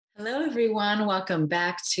Hello, everyone. Welcome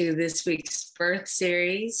back to this week's birth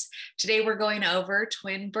series. Today, we're going over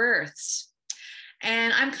twin births.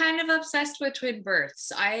 And I'm kind of obsessed with twin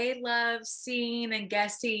births. I love seeing and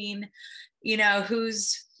guessing,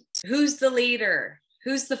 who's the leader,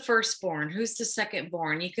 who's the firstborn, who's the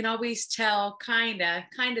secondborn. You can always tell, kind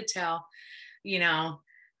of tell,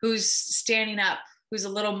 who's standing up, who's a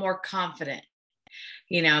little more confident.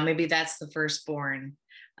 Maybe that's the firstborn.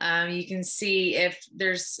 You can see if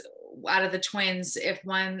there's out of the twins, if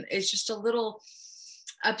one is just a little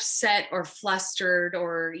upset or flustered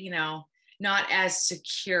or, not as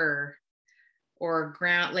secure or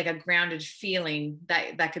like a grounded feeling,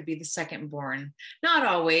 that could be the secondborn. Not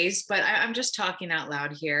always, but I'm just talking out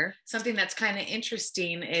loud here. Something that's kind of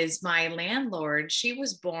interesting is my landlord. She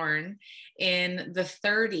was born in the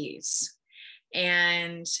 30s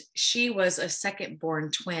and she was a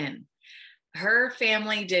secondborn twin. Her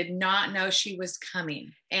family did not know she was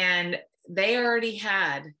coming, and they already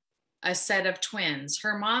had a set of twins.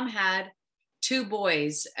 Her mom had two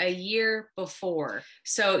boys a year before.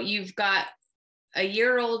 So you've got a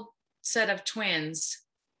year-old set of twins.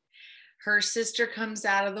 Her sister comes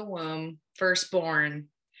out of the womb, firstborn,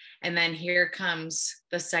 and then here comes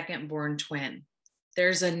the second-born twin.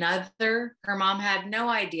 There's another. Her mom had no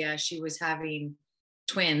idea she was having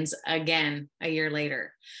twins again a year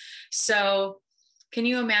later. So can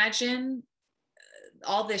you imagine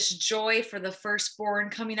all this joy for the firstborn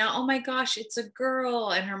coming out? Oh my gosh, it's a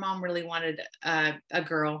girl. And her mom really wanted a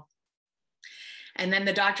girl. And then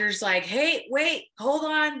the doctor's like, hey, wait, hold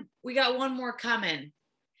on. We got one more coming.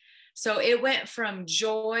 So it went from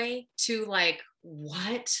joy to like,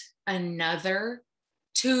 what? Another?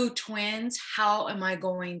 Two twins? How am I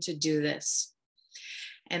going to do this?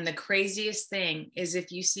 And the craziest thing is if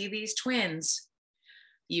you see these twins,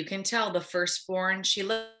 you can tell the firstborn, she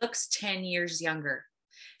looks 10 years younger.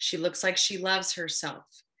 She looks like she loves herself.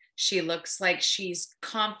 She looks like she's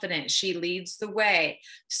confident. She leads the way,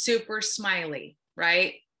 super smiley,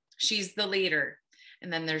 right? She's the leader.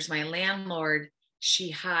 And then there's my landlord.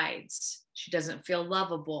 She hides. She doesn't feel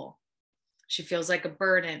lovable. She feels like a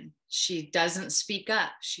burden. She doesn't speak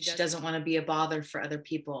up. She doesn't want to be a bother for other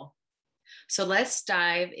people. So let's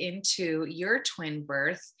dive into your twin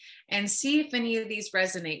birth and see if any of these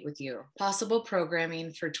resonate with you. Possible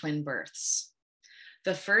programming for twin births.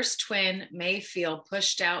 The first twin may feel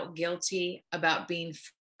pushed out, guilty about being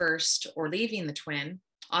first or leaving the twin,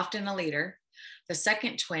 often a leader. The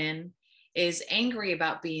second twin is angry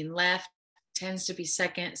about being left, tends to be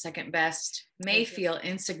second best, may feel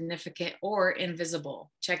insignificant or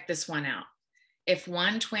invisible. Check this one out. If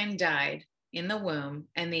one twin died in the womb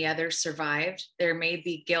and the other survived, there may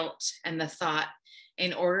be guilt and the thought,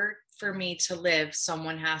 in order for me to live,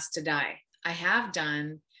 someone has to die. I have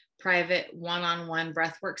done private one-on-one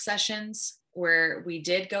breathwork sessions where we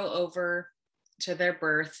did go over to their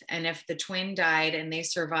birth, and if the twin died and they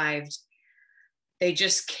survived, they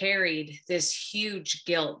just carried this huge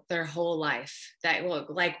guilt their whole life. That, well,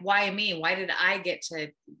 like, why me? Why did I get to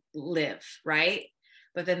live, right?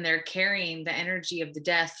 But then they're carrying the energy of the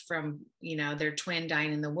death from, their twin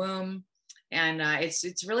dying in the womb. And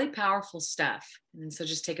it's really powerful stuff. And so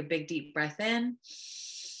just take a big, deep breath in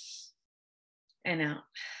and out.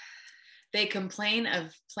 They complain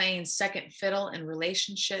of playing second fiddle in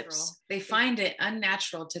relationships. They find it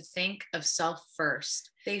unnatural to think of self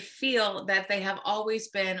first. They feel that they have always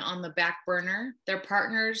been on the back burner. Their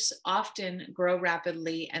partners often grow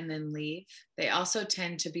rapidly and then leave. They also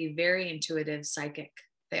tend to be very intuitive, psychic.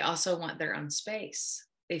 They also want their own space.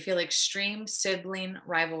 They feel extreme sibling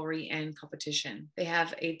rivalry and competition. They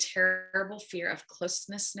have a terrible fear of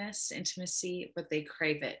closeness, intimacy, but they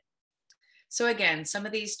crave it. So again, some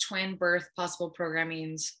of these twin birth possible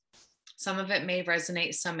programmings, some of it may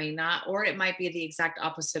resonate, some may not, or it might be the exact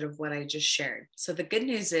opposite of what I just shared. So the good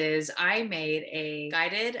news is I made a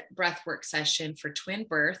guided breathwork session for twin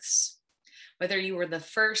births, whether you were the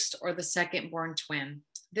first or the second born twin.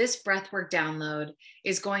 This breathwork download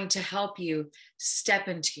is going to help you step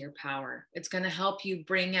into your power. It's going to help you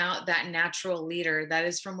bring out that natural leader that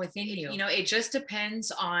is from within you. It just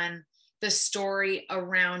depends on the story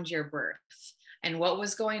around your birth and what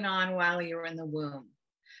was going on while you were in the womb.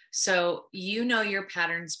 So your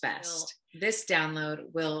patterns best. This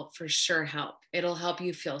download will for sure help. It'll help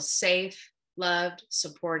you feel safe, loved,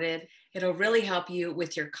 supported. It'll really help you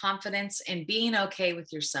with your confidence and being okay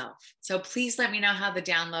with yourself. So please let me know how the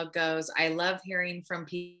download goes. I love hearing from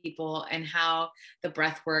people and how the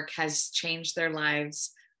breath work has changed their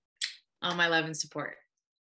lives. All my love and support.